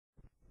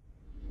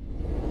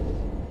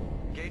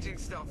Engaging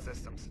stealth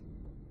systems.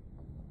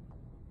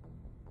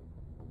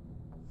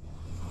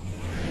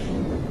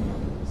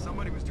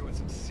 Somebody was doing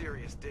some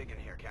serious digging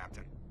here,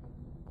 Captain.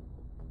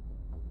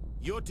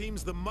 Your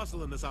team's the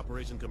muscle in this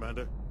operation,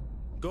 Commander.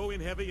 Go in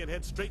heavy and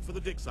head straight for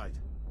the dig site.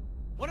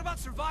 What about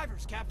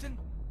survivors, Captain?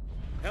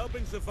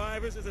 Helping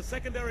survivors is a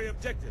secondary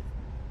objective.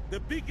 The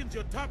beacon's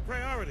your top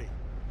priority.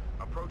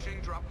 Approaching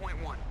drop point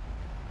 1.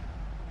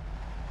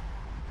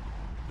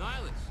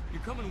 Nihilus, you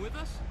coming with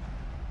us?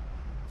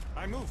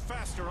 I move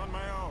faster on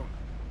my own.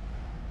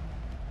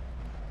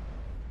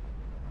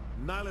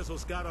 Nihilus will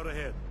scout out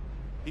ahead.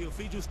 He'll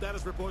feed you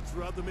status reports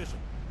throughout the mission.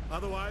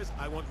 Otherwise,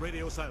 I want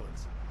radio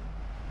silence.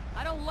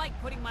 I don't like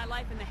putting my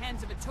life in the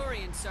hands of a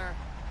Turian, sir.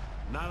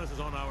 Nihilus is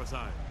on our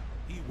side.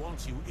 He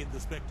wants you in the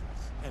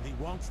Spectres, and he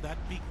wants that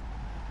beacon.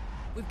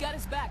 We've got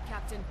his back,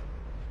 Captain.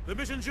 The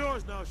mission's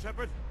yours now,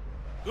 Shepard.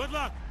 Good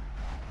luck!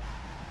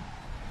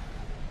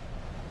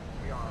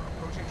 We are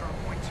approaching drop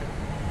point 2.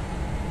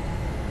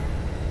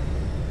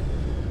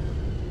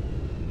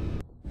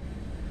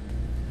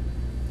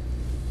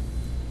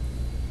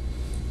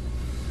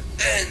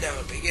 And now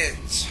it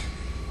begins.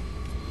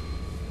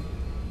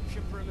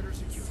 Ship perimeter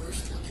secure.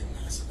 First look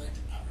at Mass Effect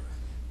ever.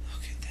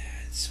 Look at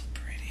that, it's so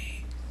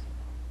pretty.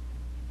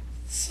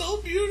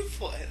 So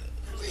beautiful.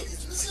 Wait,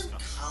 is this in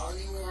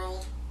Colony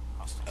World?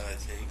 I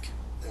think.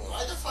 Then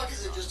why the fuck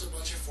is it just a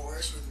bunch of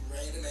forests with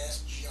random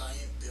ass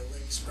giant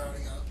buildings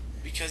sprouting up?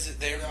 Because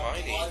they're And a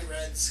mining. blood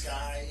red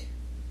sky.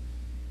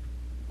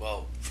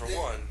 Well, for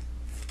one,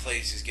 the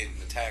place is getting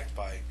attacked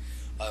by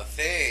a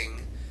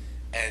thing,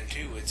 and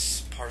two,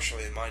 it's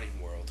partially a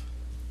mining world.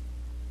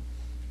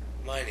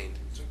 Mining.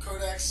 So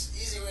Codex,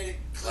 easy way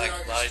to clear Like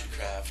out your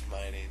Minecraft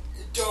mining.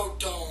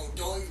 Don't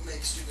even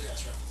make stupid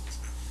ass references.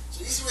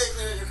 So easy way to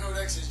clear out your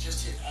Codex is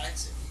just hit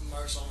X and he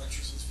marks all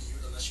entries as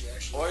viewed unless you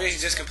actually. Or you can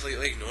just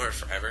completely ignore it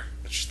forever,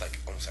 which like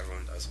almost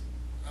everyone does.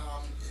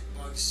 It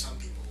bugs some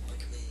people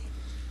like me.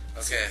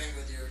 Okay. Same thing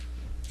with your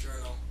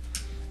journal.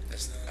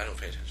 I don't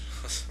pay attention.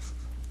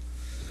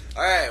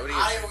 Alright, what do you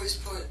I always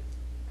put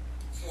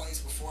points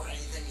before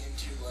anything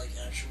into like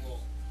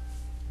actual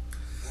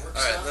work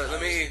Alright, stuff.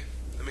 let me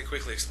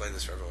quickly explain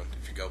this for everyone.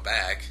 If you go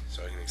back,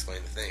 so I can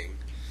explain the thing.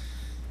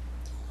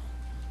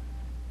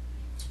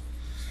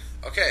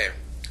 Okay.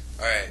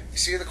 Alright, you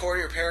see in the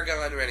corner your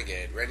Paragon,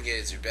 Renegade.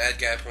 Renegade is your bad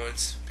guy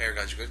points,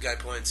 Paragon's your good guy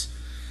points.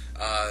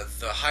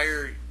 The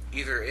higher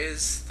either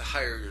is, the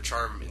higher your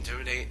Charm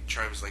Intimidate.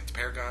 Charm's linked to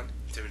Paragon,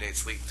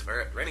 Intimidate's linked to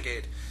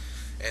Renegade.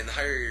 And the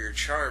higher your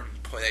Charm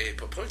that you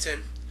put points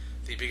in,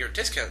 the bigger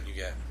discount you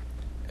get.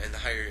 And the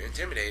higher you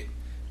Intimidate,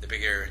 the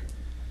bigger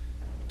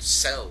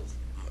sell,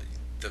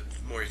 the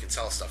more you can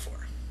sell stuff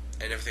for.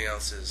 And everything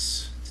else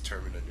is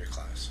determined in your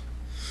class.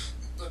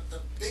 But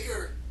the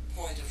bigger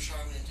point of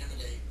Charm and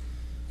Intimidate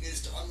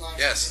is to unlock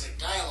Yes. specific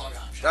dialogue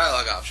options.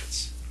 Dialogue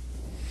options.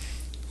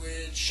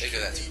 Which They do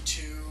can that lead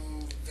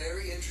to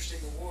very interesting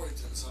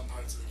awards in some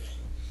parts of the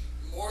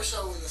game. More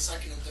so in the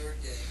second and third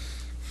game,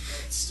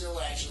 but still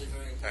actually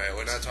very important. Alright,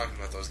 we're not talking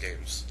about those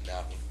games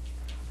now.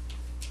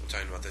 We're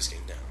talking about this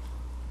game now.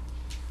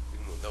 We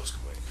can move those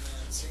away.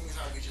 And seeing as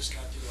how we just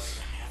got through like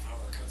a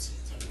half-hour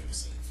cutscenes, I'm going to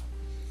save.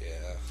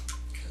 Yeah.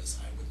 Because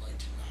I would like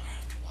to not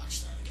have to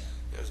watch that again.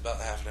 It was about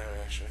half an hour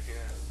actually,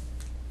 yeah.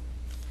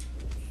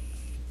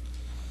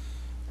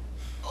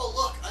 Oh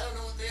look, I don't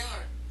know what they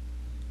are.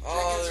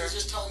 Oh, Jenkins was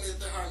just telling me that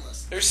they're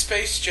harmless. they're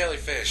space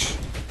jellyfish.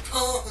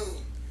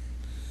 Boom!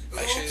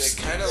 Actually, Oops,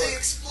 they kinda they look...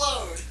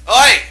 explode!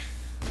 Oi!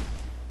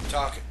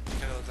 Talking.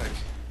 Kinda look like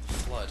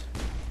Flood.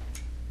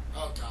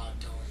 Oh god,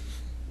 don't.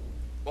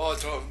 Well,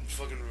 don't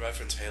fucking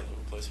reference Halo.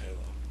 Who plays Halo?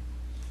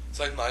 It's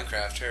like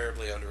Minecraft,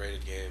 terribly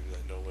underrated game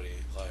that nobody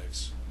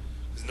likes.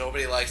 Because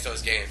nobody likes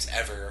those games,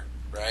 ever.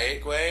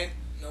 Right, Gwen?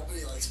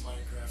 Nobody likes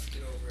Minecraft,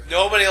 get over it.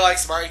 Nobody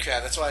likes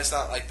Minecraft. That's why it's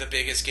not like the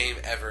biggest game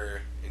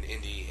ever in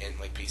indie and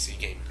like PC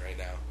gaming right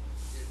now.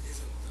 It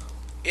isn't though.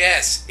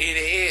 Yes, it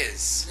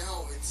is.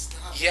 No, it's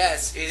not.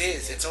 Yes, it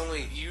is. It's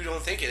only you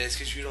don't think it is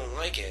because you don't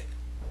like it.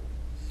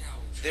 No.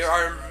 There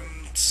are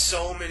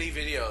so many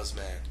videos,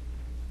 man.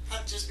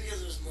 Not just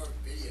because there's more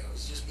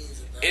videos, just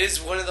means that It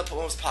is one of the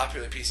most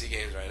popular PC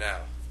games right now.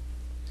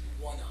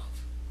 one of.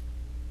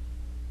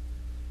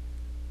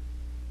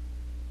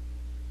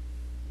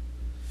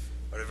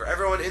 Whatever.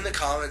 Everyone in the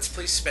comments,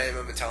 please spam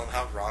him and tell him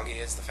how wrong he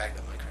is. The fact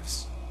that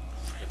Minecraft's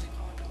really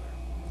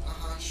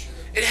popular. Sure.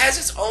 It has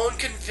its own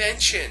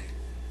convention.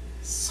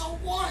 So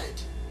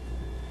what?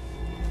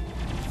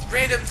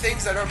 Random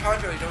things that aren't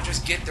popular don't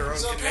just get their own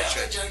So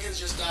convention. apparently Jenkins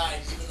just died,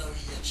 even though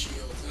he had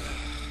shield.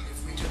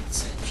 If we took the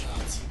same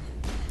shots, he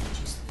would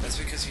just. That's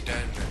because he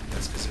died.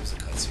 That's because it was a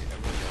cutscene.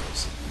 Everyone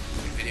knows.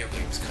 In video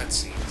games,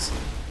 cutscenes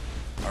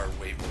are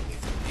way more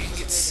lethal. You can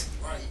get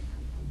Right.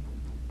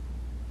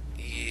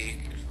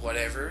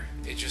 whatever.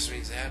 It just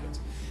means it happens.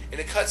 In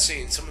a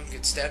cutscene, someone can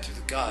get stabbed through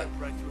the gut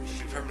and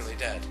be permanently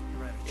dead.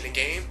 In a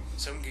game,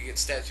 someone can get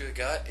stabbed through the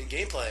gut in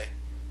gameplay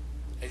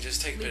and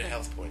just take a bit of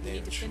health point We need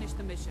to damage. finish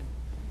the mission.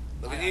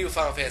 Look at you,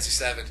 Final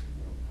Fantasy VII.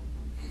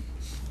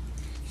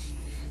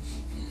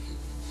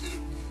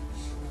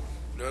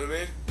 You know what I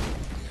mean?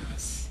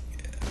 Yes.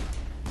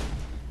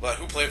 But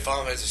who played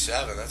Final Fantasy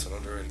VII? That's an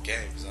underrated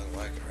game because I don't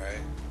like it,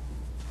 right?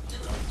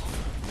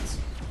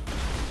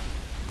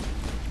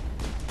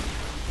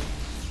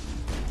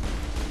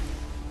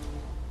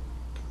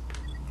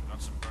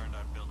 Got some burned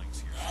out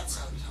buildings here. That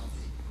sounds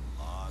healthy.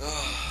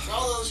 For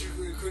all those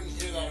who couldn't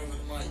hear that over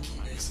the mic, he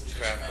basically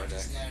just Crap my grabbed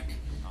his neck.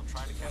 I'll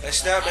try to catch I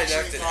snapped my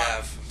neck in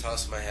half. I'm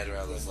tossing my head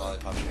around like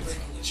lollipop shapes.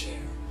 Breaking the chair.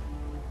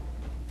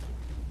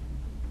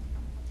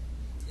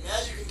 And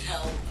as you can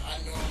tell,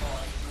 I'm normal.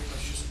 I can pretty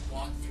much just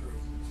walk through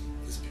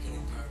this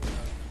beginning part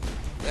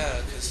without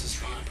Yeah, because this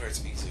beginning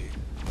part's easy.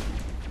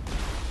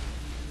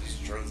 These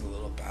drones are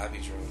little babby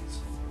drones.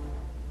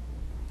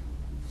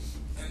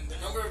 And the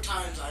number of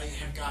times I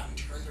have gotten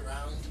turned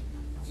around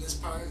in this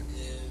part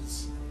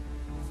is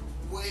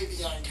way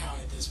beyond count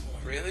at this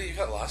point. Really? You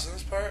got lost in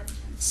this part?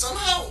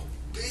 Somehow,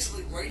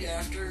 basically right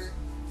after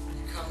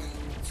you come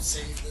and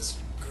save this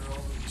girl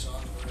who's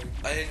on the road,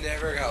 I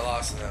never got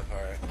lost in that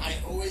part. I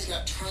always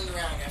got turned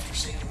around after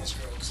saving this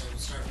girl because I would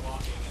start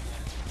walking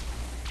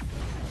and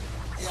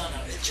then... Yeah,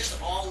 no, it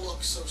just all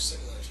looks so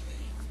similar to me.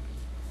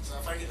 So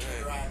if I get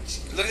turned around... I'm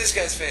just gonna- Look at this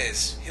guy's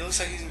face. He looks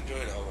like he's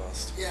enjoying it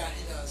almost. Yeah,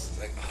 he does. It's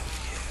like, oh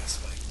yeah,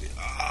 Spike. Dude.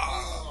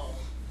 Oh. Oh,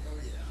 oh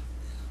yeah.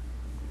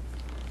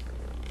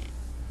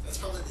 That's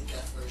probably the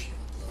Geth version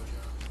of a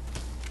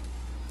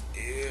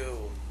blowjob.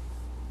 Ew.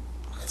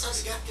 That's how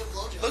the Geth give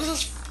blowjobs. Look at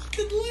those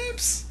fucking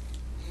lips.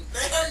 They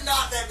are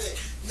not that big.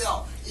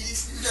 No, it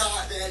is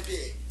not that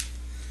big.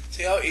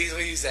 See how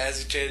easily he's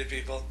agitated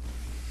people?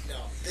 No.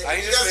 I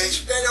can just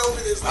he's been over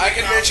this. I like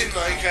can 1,000 mention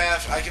times.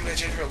 Minecraft, I can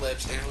mention her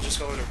lips, and he'll just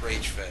go in a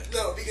rage fit.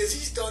 No, because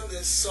he's done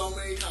this so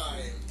many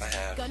times. I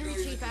have. Gunnery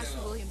Don't Chief even Ashley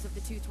know. Williams of the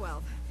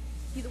 212.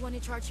 You the one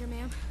in charge here,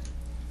 ma'am?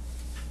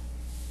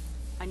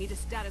 I need a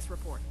status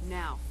report,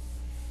 now.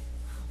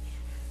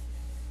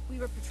 We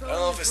were I patrolling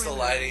don't know if it's the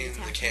perimeter when lighting, we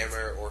the attacked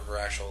camera, or her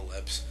actual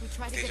lips. We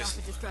tried to They get just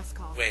off a distress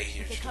call. way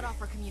but they huge. cut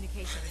off our I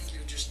communications. think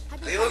you're just. I've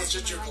been They trying look- to It's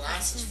just get your my life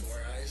glasses since. for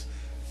eyes.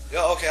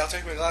 Yeah, okay, I'll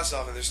take my glasses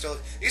off, and they're still.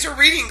 These are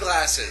reading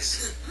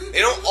glasses. They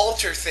don't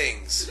alter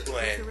things, Where's the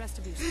Glenn. rest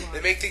of your squad?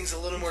 They make things a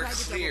little We more tried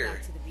to double clear.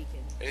 back to the beacon,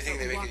 Anything but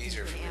they we make it walked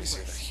easier into for an me to see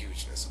the ambush.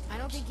 hugeness. I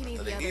don't think any But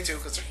of they the need others. to,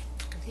 because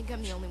I think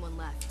I'm the only one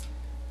left.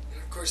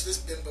 And of course, this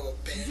bimbo You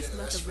abandoned just the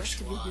let rest the of her rest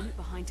of your squad. unit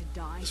behind to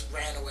die? Just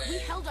ran away. We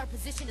held our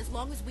position as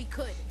long as we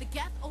could. The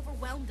Geth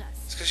overwhelmed us.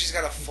 It's because she's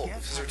got a full.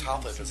 Because her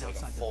top lip is like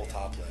a full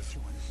top lip.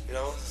 You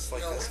know, it's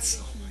like No,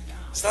 this.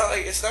 It's not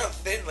like it's not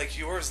thin like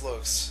yours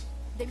looks.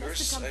 They must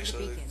Yours have come to the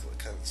actually beacon.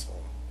 looks kind of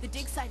small. The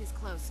dig site is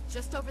close,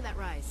 just over that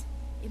rise.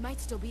 It might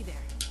still be there.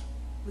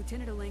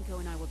 Lieutenant Alenko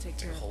and I will take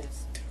care A of whole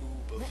this. tube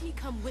of Let me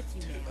come with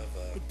you, Tube ma'am.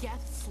 of, The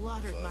Geth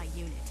slaughtered of, my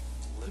unit.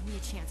 Give me a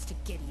chance to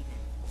get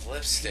even.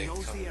 lipstick. He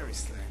knows coming the area,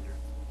 with it. Commander,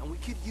 and we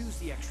could use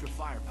the extra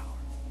firepower.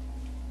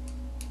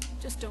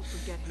 Just don't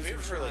forget Have who's you in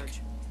ever like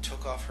charge.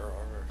 took off her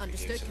armor? and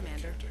gave Understood, it to the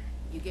Commander. character?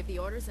 You give the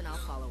orders and I'll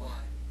follow Why?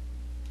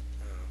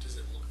 up. Does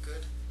it look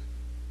good?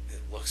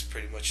 It looks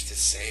pretty much the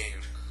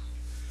same.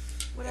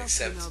 What else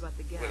do Except you know about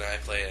the Geth? when I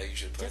played, I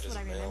usually played Just as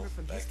what a I male remember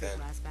from back history then,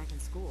 class back in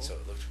school. so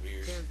it looked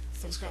weird. They're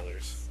Those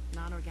colors. synthetics,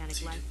 non-organic So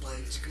you life did play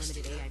forms as with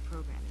limited Christina? AI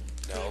programming.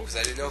 No, because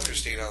I didn't know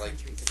Christina like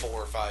 4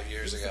 or 5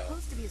 years It was ago,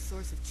 supposed to be a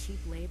source of cheap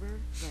labor,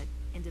 but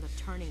ended up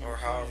turning or on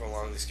however Koreans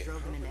long and this game.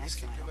 drove How them long into did this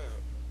game exile. come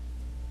out?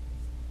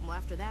 Well,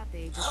 after that,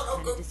 they just I don't know,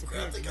 kind go of disappeared.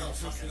 grab the from the gun,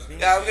 person's fuck it.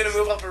 Yeah, I'm gonna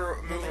move up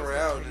or move Nobody's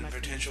around gonna and much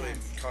potentially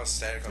defense. cause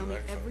static Tell on the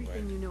me microphone.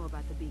 everything Right? you know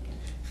about the beacon.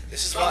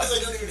 This is Because why. I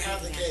don't even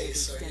have the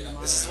case, so you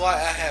know. This is why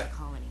I have.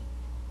 Colony.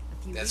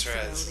 A few That's weeks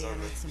right, ago, this is they on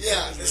unearthed the- some Yeah,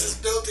 evidence this is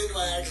built into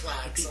my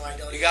Xbox, so I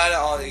don't. You got it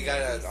on. that You got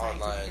the it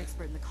scientific online.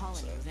 expert in the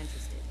colony So. was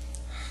interested.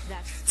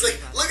 That's It's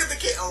like, look at the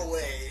kid. Oh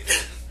wait.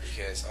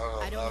 Because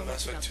I don't know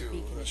that's much what about the two.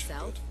 beacon That should be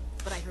itself,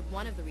 good. but I heard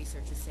one of the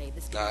researchers say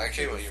this could Nah, I be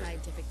came a with you.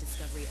 scientific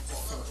discovery at the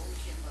center.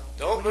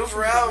 Don't move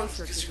around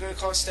because you're gonna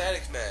cause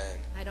static, man.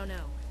 I don't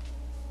know.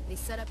 They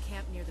set up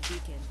camp near the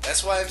beacon.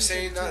 That's why I'm Two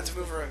saying not things to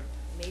move were around.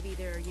 Maybe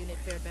their unit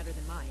fared better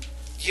than mine.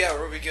 Yeah,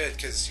 we'll be good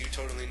because you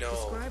totally know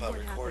Describe about what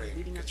happened recording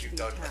leading up because to you've the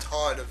done a attack.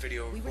 ton of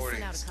video We were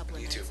sent out recordings a couple on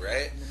of nights YouTube, ago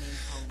right? from the main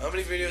colony. How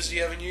many videos do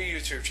you have on your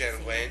YouTube channel,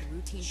 They Wayne? had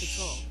routine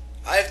patrol.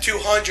 I have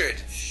 200.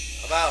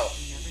 About.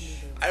 You never knew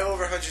they were I have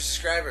over 100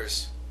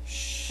 subscribers.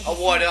 Have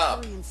you what seen a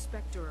up? Curry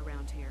inspector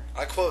around here?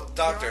 I quote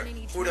There Doctor, aren't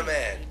any who the traces of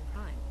man? hidden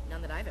crime.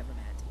 None that I've ever met.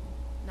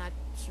 Not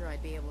sure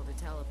I'd be able to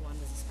tell if one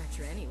was a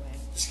spectre anyway.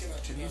 This came out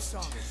If you saw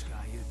 2010. this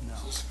guy, you'd know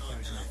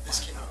there's no This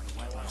came firepower out to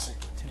wipe out a whole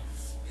platoon.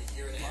 a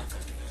year and a half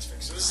after Mass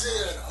Effect. So this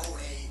is an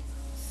 08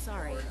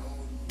 Sorry. or an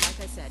 09. Like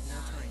I said, no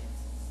Turians.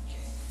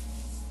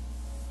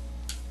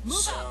 Move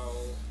so,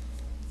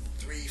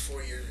 up!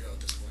 3-4 years ago at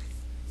this point.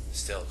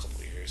 Still a couple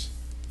of years.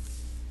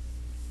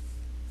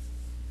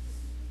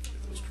 Look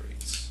at those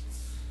crates.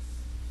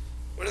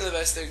 One of the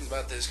best things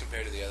about this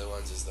compared to the other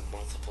ones is the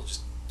multiple,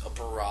 just a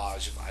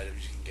barrage of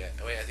items you can get.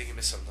 Oh wait, I think you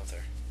missed something up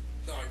there.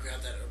 No, I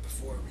grabbed that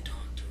before we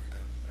talked to her.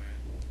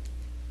 Alright.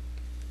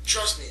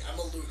 Trust me, I'm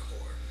a loot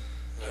whore.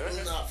 I will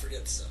Alright. not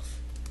forget stuff.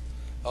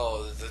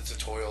 Oh, the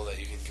tutorial that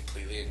you can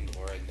completely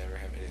ignore and never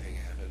have anything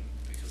happen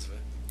because of it.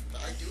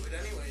 But I do it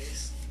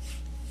anyways.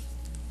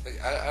 Like,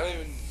 I don't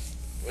even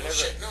Whatever. Oh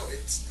shit,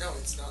 no,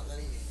 it's not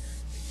letting me.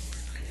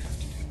 I have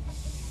to do.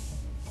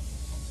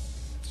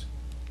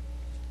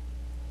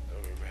 I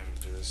don't remember having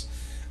to do this.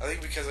 I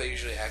think because I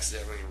usually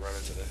accidentally run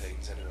into the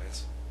things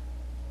anyways.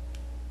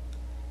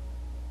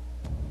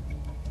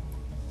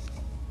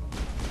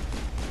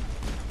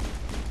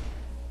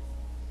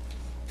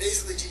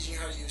 Basically teaching you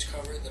how to use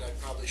cover that I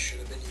probably should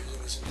have been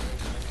using this entire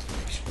time to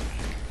make sure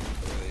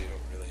I That you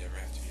don't really ever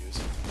have to use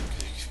it.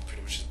 Because you can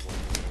pretty much just blow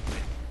it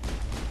away.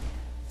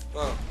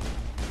 Well,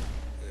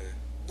 yeah.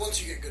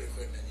 once you get good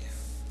equipment, yeah.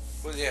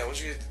 Well, yeah,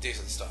 once you get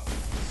decent stuff.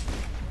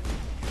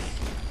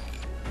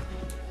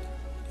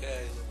 Yeah.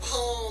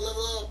 Oh,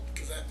 level up!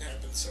 Because that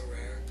happens so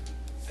rare.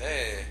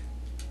 Hey.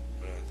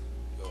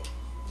 Go.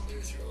 Clear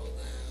through all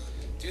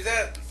that. Do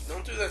that.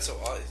 Don't do that so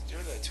often.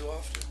 Doing that too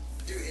often.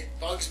 Dude, it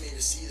bugs me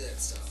to see that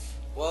stuff.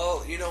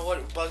 Well, you know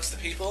what bugs the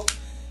people?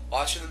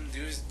 Watching them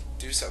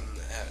do something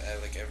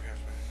at like every half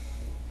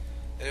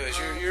minute.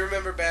 Anyways, you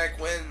remember back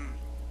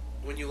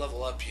when you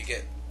level up, you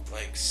get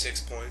like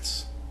 6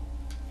 points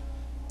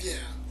Yeah.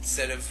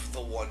 instead of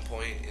the 1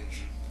 point in.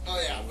 Oh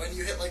yeah, when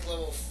you hit like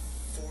level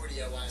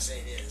 40, I want to say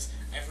it is,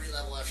 every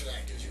level after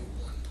that gives you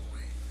 1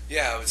 point.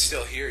 Yeah, but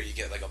still here you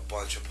get like a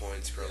bunch of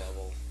points per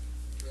level.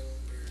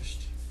 Adrenaline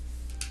burst.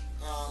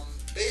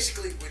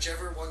 Basically,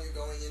 whichever one you're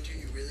going into,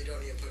 you really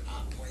don't need to put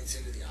points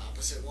into the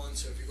opposite one.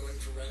 So if you're going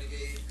for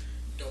Renegade,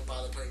 don't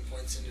bother putting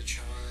points into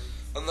Charm.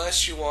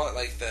 Unless you want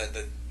like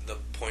the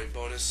point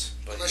bonus.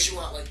 But Unless you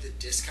want like the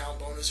discount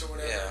bonus or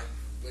whatever, Yeah.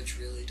 which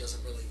really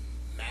doesn't really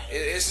matter.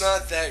 It's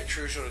not that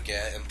crucial to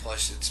get, and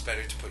plus it's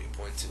better to put your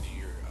points into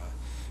your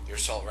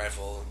assault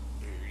rifle,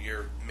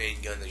 your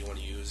main gun that you want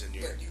to use, and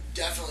your. But you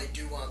definitely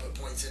do want to put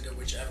points into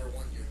whichever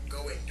one you're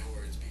going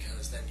towards,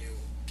 because then you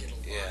get a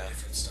lot of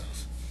different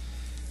stuff.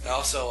 And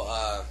also,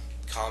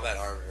 combat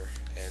armor,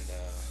 and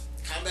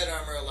Combat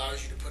armor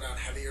allows you to put on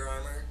heavier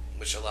armor,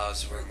 which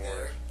allows for Right more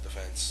there.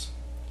 defense.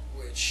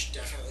 which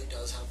definitely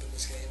does help in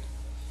this game.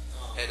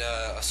 And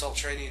assault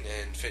training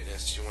and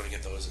fitness, you want to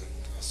get those in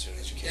as soon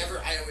as you can.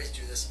 I always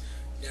do this.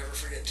 Never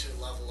forget to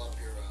level up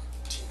your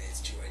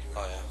teammates too. I do it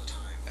Oh, yeah. all the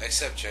time.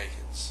 Except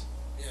Jenkins.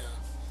 Yeah.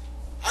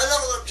 I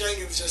leveled up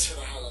Jenkins just for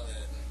the hell of it.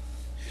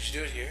 Did you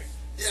do it here?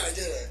 Yeah, I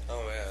did it.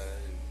 Oh yeah,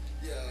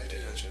 I didn't Yeah, I pay did.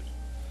 attention.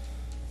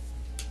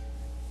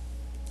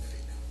 There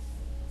you go.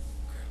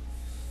 Crap.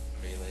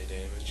 Melee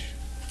damage.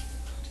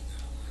 I'll do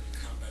that. I'll do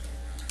combat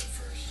armor on her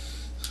first.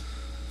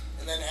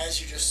 And then,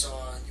 as you just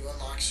saw, you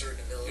unlock certain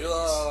abilities, You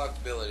unlock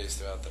abilities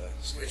throughout the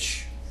screen.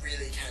 which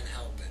really can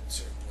help at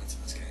certain points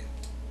in this game.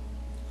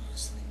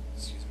 Honestly.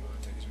 Excuse me,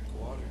 I'll take a drink of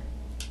water.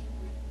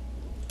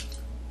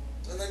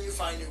 And then you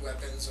find new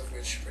weapons, of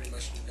which pretty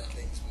much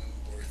nothing's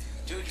worth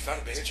even. Dude, you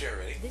found a bandage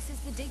already? This is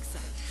the dig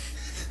site.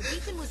 The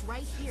beacon was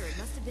right here. It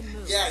must have been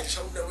moved. Yeah, I just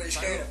hope nobody's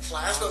carrying a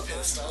plasma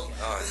pistol.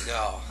 Oh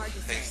no. Hard to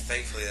say.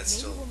 Thankfully that's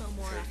Maybe still we'll know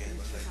more fair after game,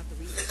 we I check think. out the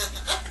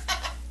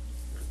research.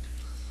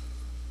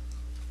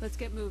 Let's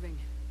get moving.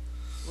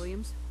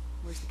 Williams,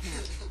 where's the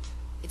camp?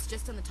 It's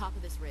just on the top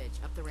of this ridge,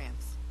 up the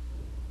ramps.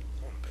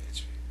 I want a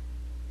bandage.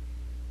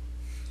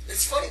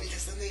 It's funny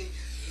because then they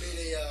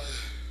made a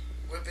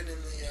weapon in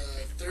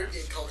the third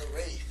game called a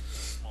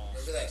Wraith.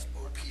 Remember that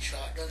OP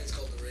shotgun? It's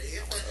called the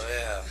Wraith. Oh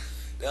yeah.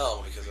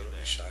 No, because I don't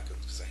use shotguns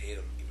because I hate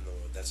them, even though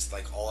that's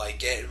like all I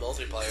get in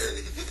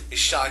multiplayer is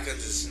shotguns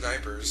and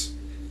snipers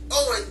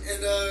Oh,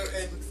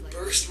 and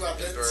burst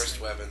weapons. and burst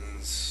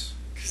weapons.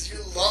 Because you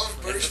love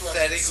And burst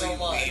weapons so pathetically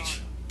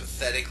much.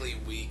 pathetically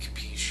weak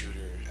pea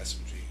shooter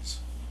SMGs.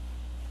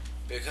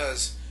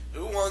 Because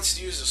who wants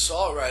to use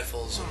assault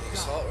rifles on the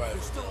assault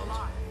rifle build?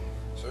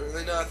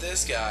 Certainly not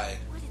this guy.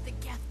 What did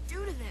the Geth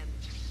do to them?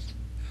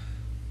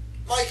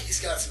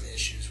 Mikey's got some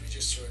issues. We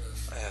just sort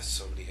of I have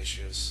so many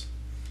issues.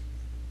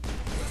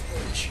 have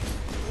more issues.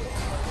 Little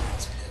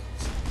carbines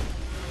pills.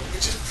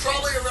 Which is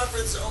probably a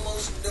reference that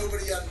almost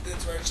nobody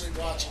that's actually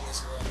watching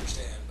this will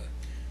understand, but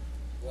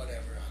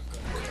whatever.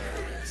 I'm going to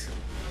do this.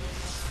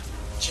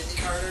 Jimmy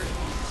Carter,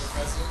 the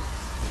president,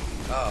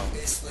 Oh.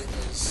 basically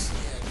was, he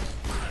had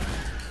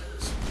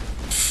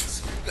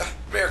pills.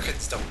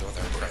 Americans don't know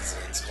their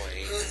president's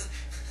claims.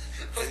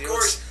 Of And you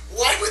course,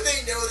 why would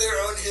they know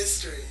their own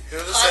history? You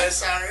know I'm the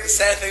sorry.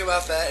 sad thing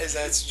about that is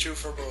that's true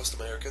for most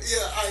Americans.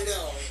 Yeah, I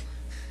know.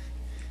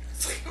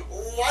 It's like,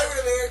 why would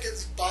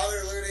Americans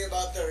bother learning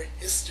about their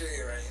history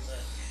or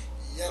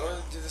anything? You I know,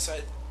 want to do this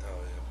side. Oh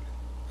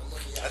yeah. I'm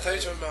looking at I thought you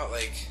were talking about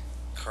like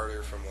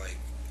Carter from like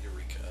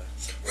Eureka.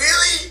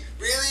 Really?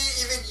 Really?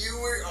 Even you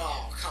were?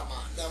 Oh, come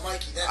on. Now,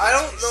 Mikey, that I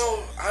makes don't me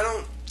know. sad. I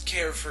don't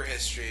care for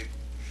history.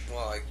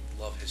 Well, I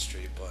love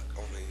history, but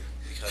only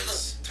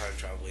because time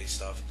travel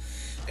stuff.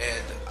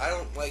 And I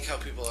don't like how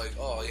people are like,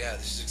 oh yeah,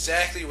 this is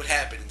exactly what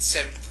happened in the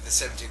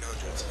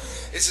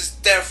 1700s. This is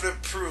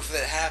definite proof that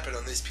it happened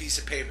on this piece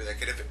of paper that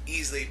could have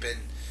easily been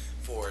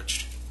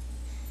forged.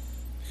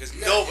 Because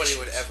You got nobody issues.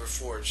 would ever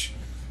forge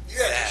You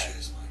have that.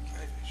 issues, Mike. I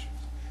have issues.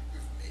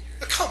 You've made your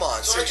But come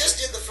on, So I just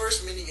seriously. did the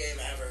first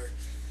minigame ever,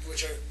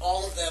 which are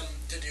all of them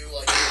to do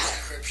like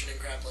encryption and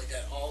crap like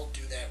that. All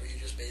do that where you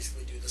just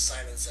basically do the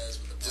Simon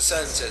Says with the The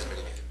sun says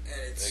minigame.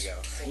 and it's There you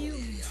go.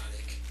 totally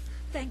idiotic.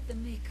 thank the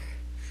Maker.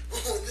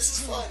 Oh, this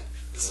is fun.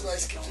 This is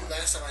nice. Because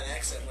last time I had an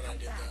accent when I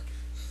did that.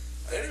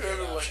 I don't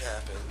remember what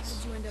happens.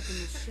 How did you end up in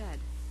this shed?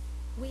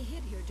 We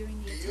hid here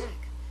during the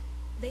attack.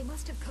 They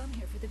must have come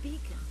here for the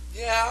beacon.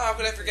 Yeah, how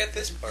could I forget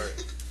this part?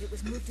 It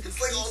was moved to the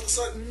It's like all of a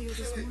sudden. earlier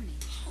this morning.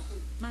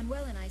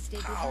 Manuel and I stayed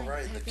behind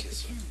right, to pack up the the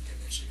kiss. camp.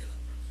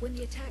 When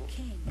the attack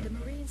came, the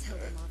Marines held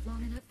them off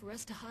long enough for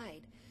us to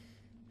hide.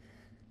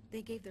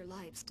 They gave their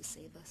lives to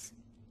save us.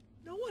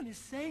 No one is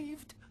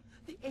saved.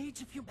 The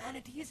age of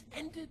humanity is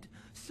ended.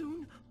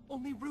 Soon,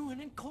 only ruin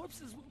and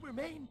corpses will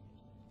remain.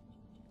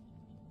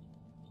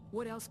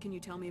 What else can you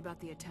tell me about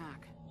the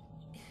attack?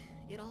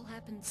 It all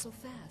happened so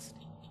fast.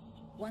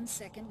 One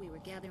second we were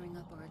gathering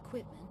up our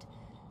equipment.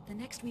 The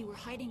next we were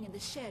hiding in the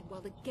shed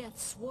while the Geth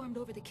swarmed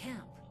over the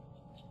camp.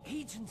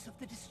 Agents of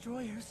the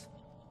destroyers,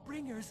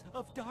 bringers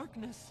of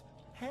darkness,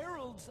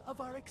 heralds of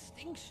our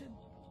extinction.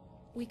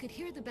 We could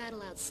hear the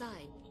battle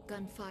outside.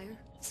 Gunfire,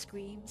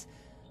 screams.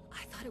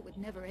 I thought it would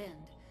never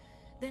end.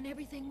 Then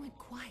everything went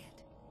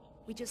quiet.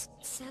 We just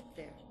sat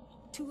there,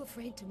 too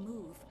afraid to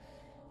move,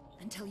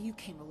 until you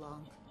came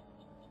along.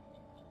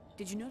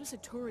 Did you notice a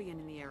Turian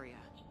in the area?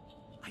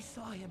 I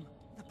saw him,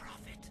 the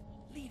Prophet,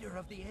 leader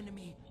of the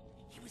enemy.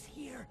 He was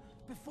here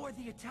before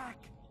the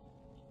attack.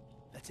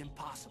 That's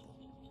impossible.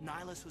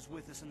 Nihilus was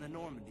with us in the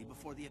Normandy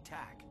before the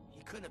attack.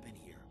 He couldn't have been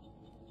here.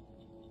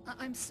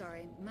 I'm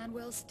sorry,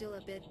 Manuel's still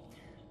a bit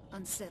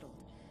unsettled.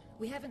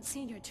 We haven't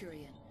seen your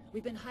Turian.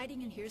 We've been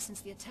hiding in here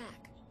since the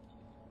attack.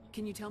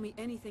 Can you tell me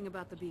anything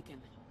about the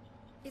beacon?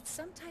 It's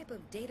some type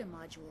of data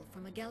module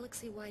from a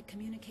galaxy-wide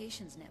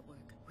communications network.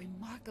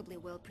 Remarkably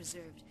well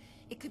preserved.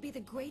 It could be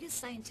the greatest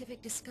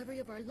scientific discovery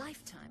of our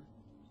lifetime.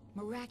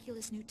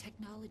 Miraculous new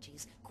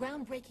technologies,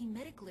 groundbreaking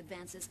medical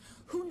advances.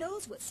 Who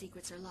knows what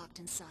secrets are locked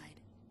inside?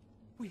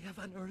 We have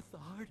unearthed the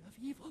heart of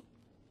evil,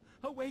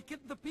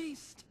 awakened the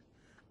beast,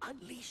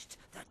 unleashed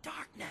the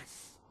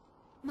darkness.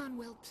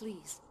 Manuel,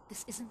 please.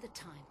 This isn't the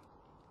time.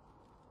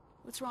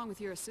 What's wrong with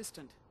your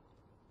assistant?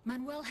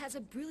 Manuel has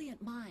a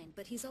brilliant mind,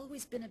 but he's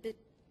always been a bit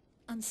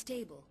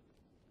unstable.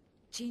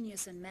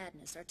 Genius and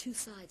madness are two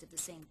sides of the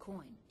same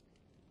coin.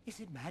 Is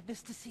it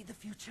madness to see the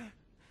future?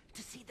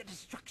 To see the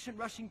destruction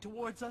rushing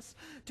towards us?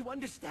 To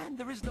understand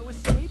there is no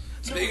escape?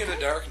 Speaking no of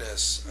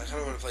darkness, I kind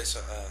of want to play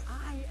some.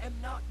 I am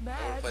not I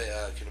mad. want to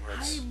play Kingdom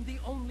Hearts. I'm the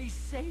only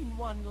sane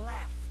one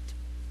left.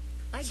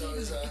 I So gave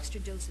him is, an extra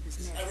dose of his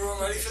Is medicine.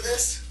 everyone ready for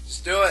this?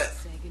 Just do it.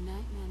 Say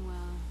goodnight, Manuel.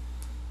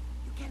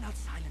 You cannot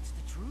silence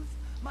the truth.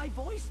 My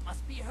voice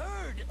must be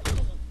heard.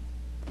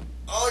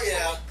 Oh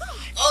yeah.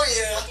 Oh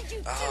yeah. What did you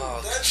do?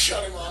 Oh, That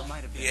shut him That off.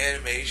 might have been. the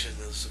animation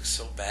looks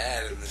so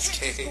bad in this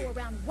Can't just game. go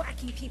around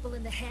whacking people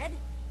in the head.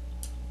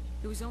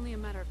 It was only a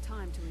matter of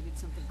time till he did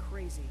something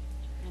crazy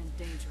and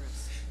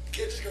dangerous. You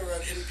can't just go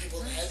around hitting people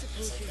in the I head.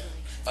 suppose It's you're okay.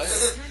 right. I- By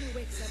the time he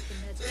wakes up, the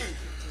meds will kick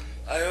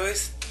in. I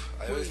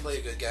always play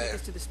a good Take guy,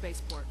 us to the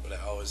spaceport. but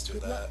I always do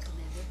Good that. luck,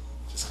 Commander.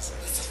 Just 'cause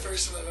That's the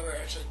first time I've ever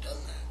actually done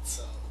that,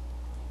 so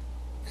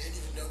I didn't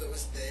even know that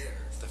was there.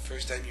 it's the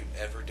first time you've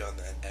ever done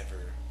that,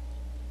 ever.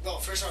 Well,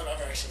 first time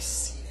I've ever actually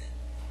seen it.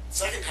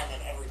 Second time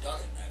I've ever done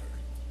it ever.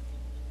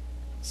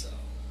 So,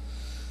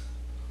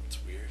 It's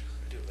weird.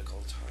 I do it like all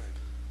the time.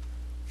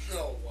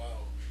 oh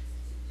wow,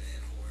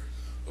 man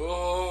whore.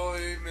 Oh,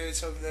 you made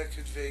something that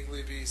could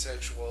vaguely be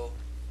sexual.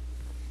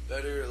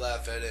 Better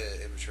laugh at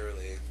it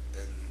immaturely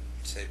and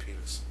say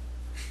penis.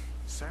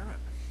 Sarah.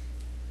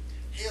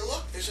 Hey,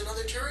 look, there's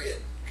another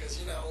Turian. Because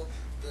you know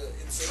the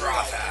insane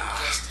Drop guy out.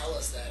 didn't just tell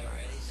us that or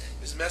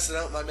anything. Just messing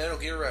up my Metal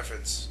Gear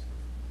reference.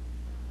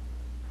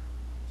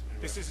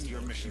 This isn't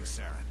your mission,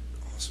 Saren.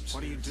 Awesome.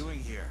 What are you series. doing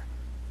here?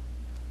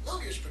 Metal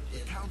Gear's pretty The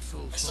good.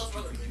 council I still thought have you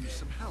another could good use game.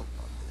 some help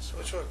on this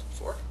one. Which one?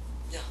 4?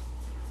 Yeah.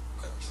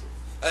 Of course.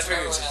 I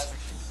figured That's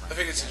since, all I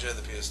figured since you had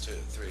the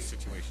PS2, 3. The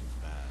situation's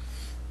bad.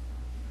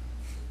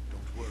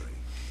 Don't worry.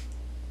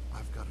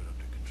 I've got it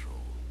under control.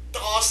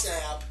 Oh,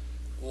 snap.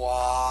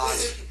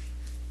 What?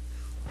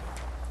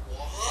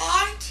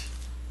 What?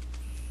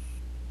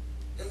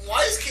 And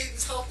why is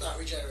Caden's health not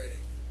regenerating?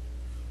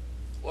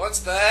 What's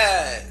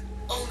that?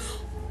 Oh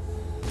no.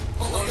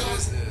 Oh my What god.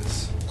 is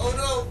this? Oh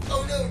no.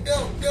 Oh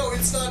no, no,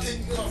 it's not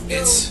taking off. No.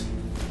 It's,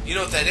 you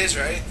know what that is,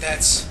 right?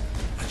 That's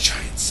a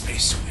giant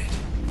space squid.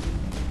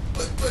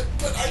 But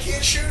I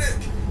can't shoot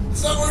it.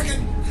 It's not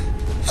working.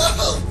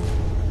 Help.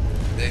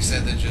 They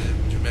said the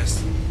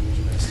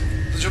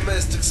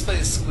domestic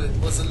space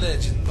squid was a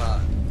legend, but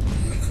I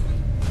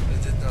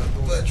did not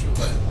know But, the truth.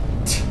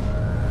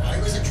 why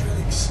was it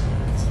trailing smoke?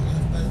 Is it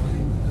left, by the way?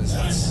 Because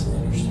That I it's- never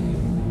understood.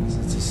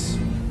 It's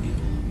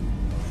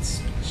a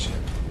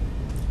spaceship.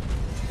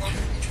 Why would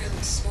it be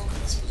trailing smoke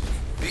unless it was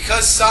a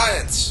Because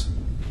science!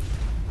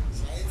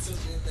 Science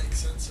doesn't even make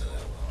sense at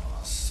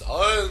all.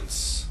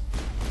 Science!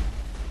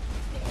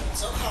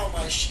 Somehow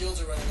my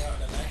shields are running out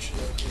and I'm actually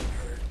getting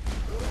hurt.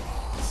 I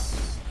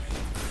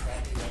have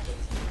crappy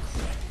weapons and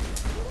crappy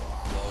weapons.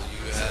 Well,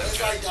 you So have.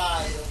 if I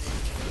die, it'll be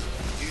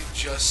because You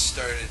just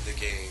started the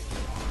game.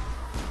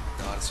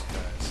 Not a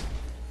surprise.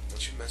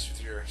 Once you mess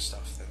with your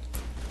stuff, then.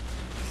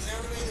 I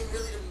don't have anything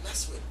really to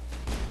mess with.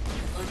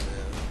 Like,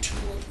 Yeah. 2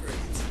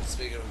 upgrades.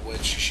 Speaking of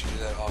which, you should do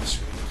that off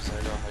screen because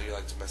I know how you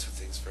like to mess with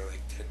things for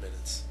like 10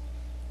 minutes.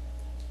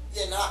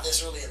 Yeah, not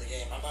this early in the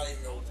game. I'm not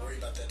even going to worry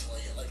about that till I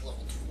hit like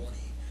level 20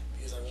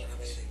 because I won't have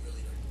anything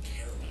really to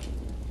care about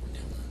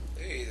until then.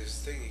 Hey, there's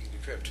a thing you can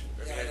decrypt.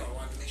 Yeah, I know. I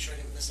wanted to make sure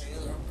I didn't miss any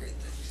other upgrade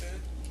things. Okay.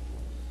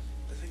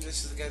 I think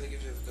this is the guy that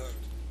gives you the gun.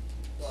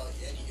 Well,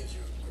 yeah, he gives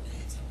you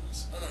grenades.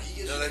 Oh no, he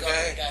gives No, you that the gun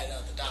guy? to the guy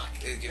at the dock.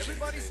 It gives you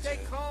Everybody the stay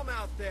grenades, calm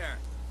out there.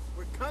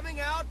 We're coming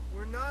out.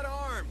 We're not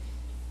armed.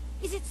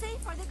 Is it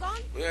safe? Are they gone?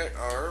 We aren't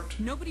armed.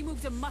 Nobody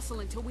moves a muscle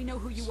until we know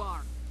who you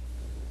are.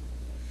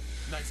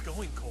 Nice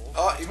going, Cole.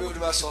 Oh, you moved a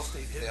muscle.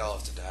 They all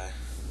have to die.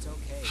 It's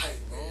okay. I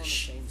We're all on the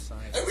wish. same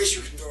side. I wish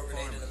you could throw a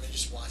grenade at him and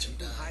just watch him We've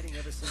been die. hiding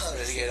ever since Huh. the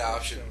Renegade Citizens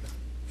option. showed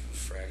up.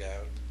 Frag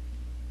out.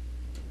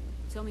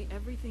 Tell me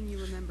everything you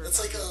remember That's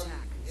about like the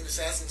attack. in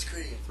Assassin's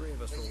Creed, Three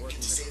of us when were you working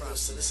can the save those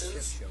crops when the ship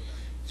citizens, showed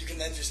up. you can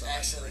then just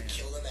accidentally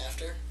kill them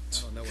after.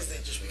 I don't know Because what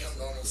they that just is. become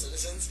normal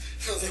citizens.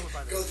 So they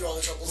go through all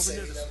the trouble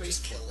saving them,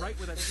 just kill them. Right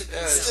where that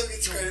Yeah, Still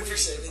gets credit for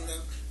saving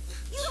them.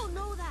 You don't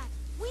know that.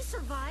 We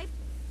survived.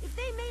 If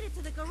they made it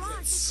to the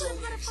garage, That's they so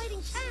couldn't have had a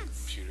fighting chance.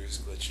 Computer's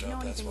glitched Do you know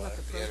up, that's anything why. about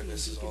the The protein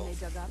enemies is beacon all they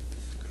dug up?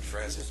 good They're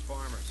friends. just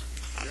farmers.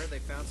 Sure, they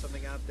found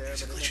something out there,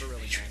 but it never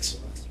really mattered to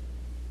us.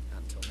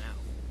 Not until now.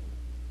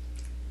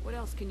 What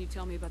else can you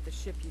tell me about the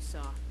ship you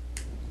saw?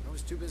 I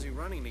was too busy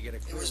running to get a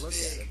clear was look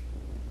big. at it.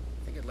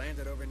 I think it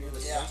landed over near the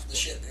Yeah, spaceport. the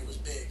ship, it was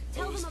big.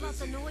 Tell them about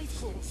the noise,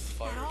 Cole.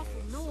 That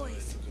awful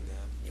noise.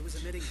 It was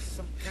emitting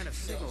some kind of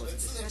signal as it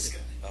that's the next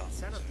descended. guy. It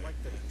sounded like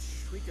the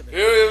shriek of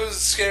It was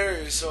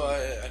scary, so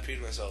I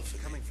peed myself in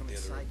coming from the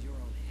other inside room. your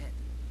own head.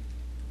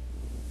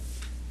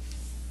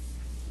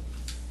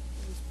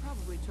 It was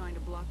probably trying to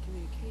block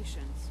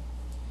communications.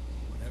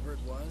 Whatever it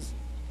was.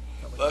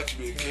 felt like Black it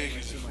was tearing communications,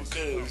 right through my what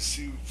kind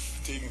skull. of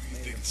thing do you Made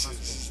it think this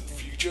impossible is? to The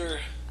think. future?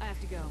 I have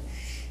to go.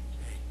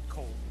 Hey,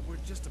 Cole,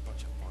 we're just a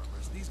bunch of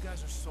farmers. These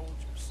guys are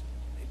soldiers.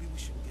 Maybe we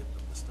should give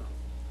them the stuff.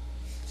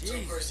 So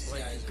of course these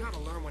Like, guys you've are... got to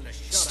learn when to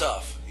shut up.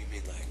 Stuff. You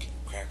mean like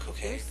crack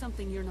cocaine? There's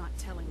something you're not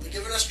telling me. They're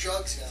giving us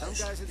drugs, guys. Some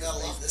guys at You the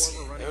gotta love this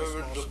spaceport were game. running a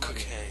Everyone small look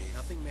smuggling. cocaine.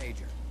 Nothing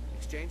major. In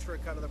exchange for a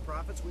cut of the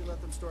profits, we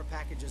let them store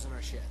packages in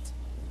our sheds.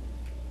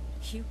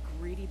 You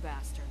greedy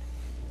bastard.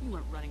 You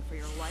weren't running for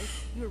your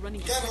life. You were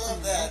running to Gotta get love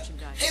them that.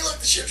 merchandise. Hey, look,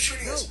 the ship's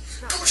shooting us.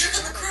 not Go like check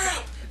out that. the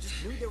crap. I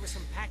just knew there was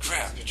some packages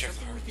Crap, here, check the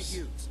something we could harvest.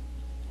 use.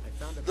 I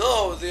found a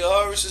No, the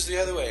harvest is the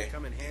other way.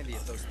 come in handy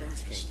if those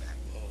things came back.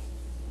 Oh.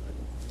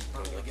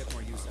 We'll probably get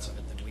more use out of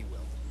it than we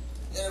will.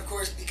 And of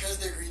course, because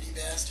they're greedy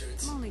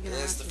bastards. I'm only gonna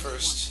That's ask the you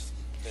first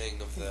thing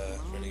of Think the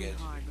long and Renegade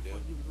hard you before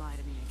do. you lie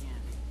to me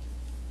again.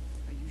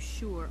 Are you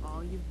sure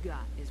all you've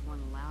got is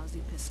one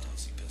lousy pistol?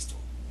 Lousy pistol.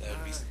 That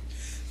would be...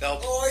 That'll...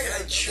 Oh,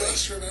 yeah, I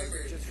just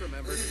remembered. Just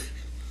remembered.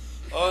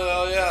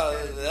 Oh,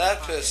 yeah,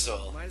 that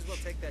pistol. Might as well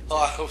take that. Oh,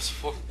 I was...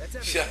 That's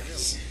everything,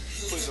 Yes.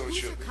 Please don't Who's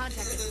shoot your me.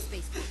 contact at the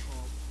spaceport,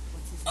 Cole?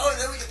 What's his Oh,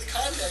 and then we get the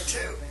contact,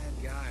 too.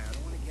 Bad guy. I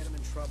don't want to get him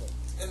in trouble.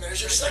 And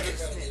there's your second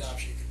renegade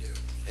option you can do.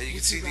 And you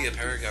can see the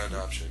Paragon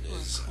option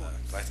is...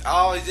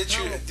 oh, he did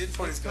shoot. He did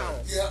point his gun.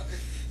 Yeah.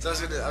 So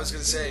I was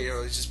gonna say, you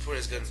know, he just point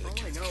his gun. That's Like,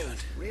 all I give me know, the gun.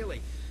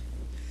 really.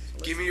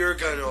 So Give let's me your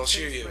gun and I'll keep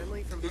shoot things you.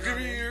 friendly from Give here on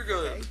me in, your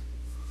gun. okay?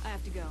 I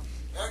have to go.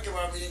 I don't get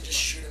why we didn't just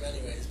shoot him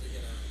anyways, but you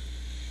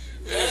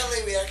know. Yeah.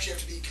 Apparently we actually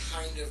have to be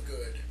kind of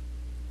good.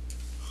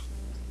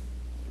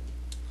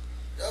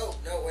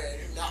 No, wait, I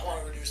do not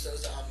want to reduce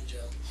those to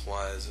Omnigel.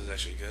 Why? This is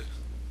actually good.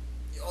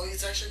 Oh,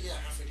 it's actually, yeah,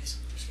 halfway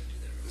decent. I'm just going to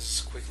do that real This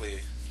is quickly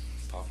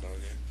popping out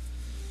again.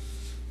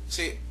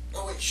 See,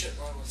 Oh, wait, shit,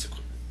 wrong one. it's a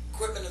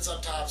Equipment is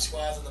up top,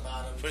 squads on the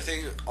bottom. funny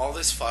thing, all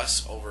this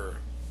fuss over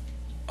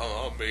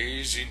an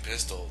amazing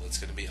pistol that's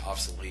going to be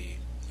obsolete.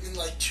 In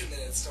like 2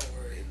 minutes, don't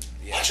worry.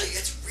 Yeah. Actually,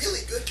 it's really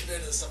good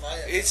compared to the stuff I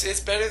have. It's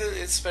better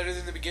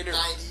than the beginner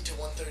 90 to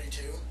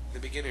 132. the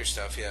beginner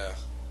stuff. Yeah.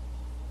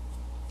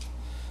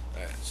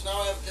 Alright. So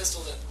now I have a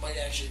pistol that might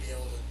actually be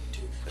able to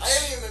do. I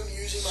haven't even been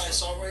using my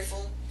assault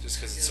rifle. Just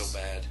because it's so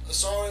bad.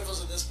 Assault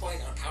rifles at this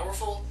point are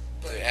powerful,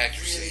 but The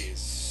accuracy is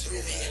so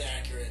really bad.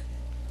 inaccurate.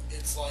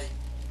 It's like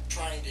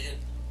trying to hit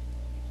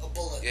a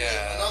bullet,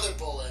 Yeah. another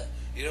bullet.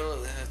 You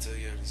don't have to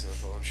give an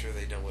example. I'm sure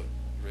they know what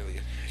really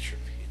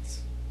inaccurate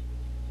means.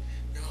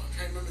 No, I'm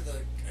trying to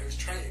remember I was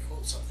trying to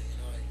quote something, and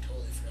now I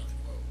totally forgot the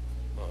quote.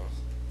 Oh.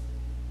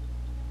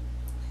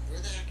 Where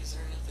the heck is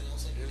there nothing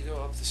else I You can gotta do?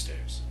 go up the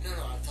stairs. No,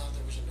 I thought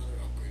there was another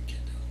upgrade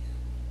kit down here.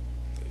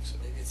 I think so.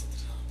 Maybe it's at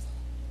the top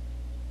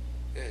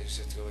though. Yeah, you just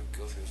have to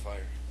go through the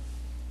fire.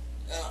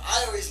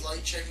 I always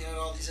like checking out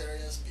all these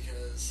areas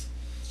because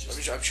it's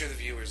just. I'm sure the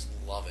viewers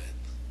love it.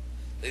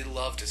 They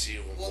love to see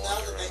you Well,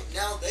 wander around.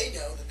 now they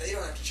know that they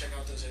don't have to check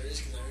out those areas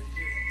because I already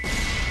did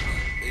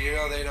it. And you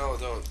know they know.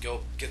 Don't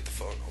go get the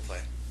phone. I'll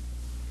play.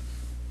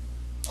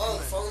 Oh,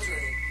 the phone's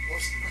ringing.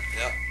 Whoops.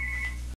 Yep.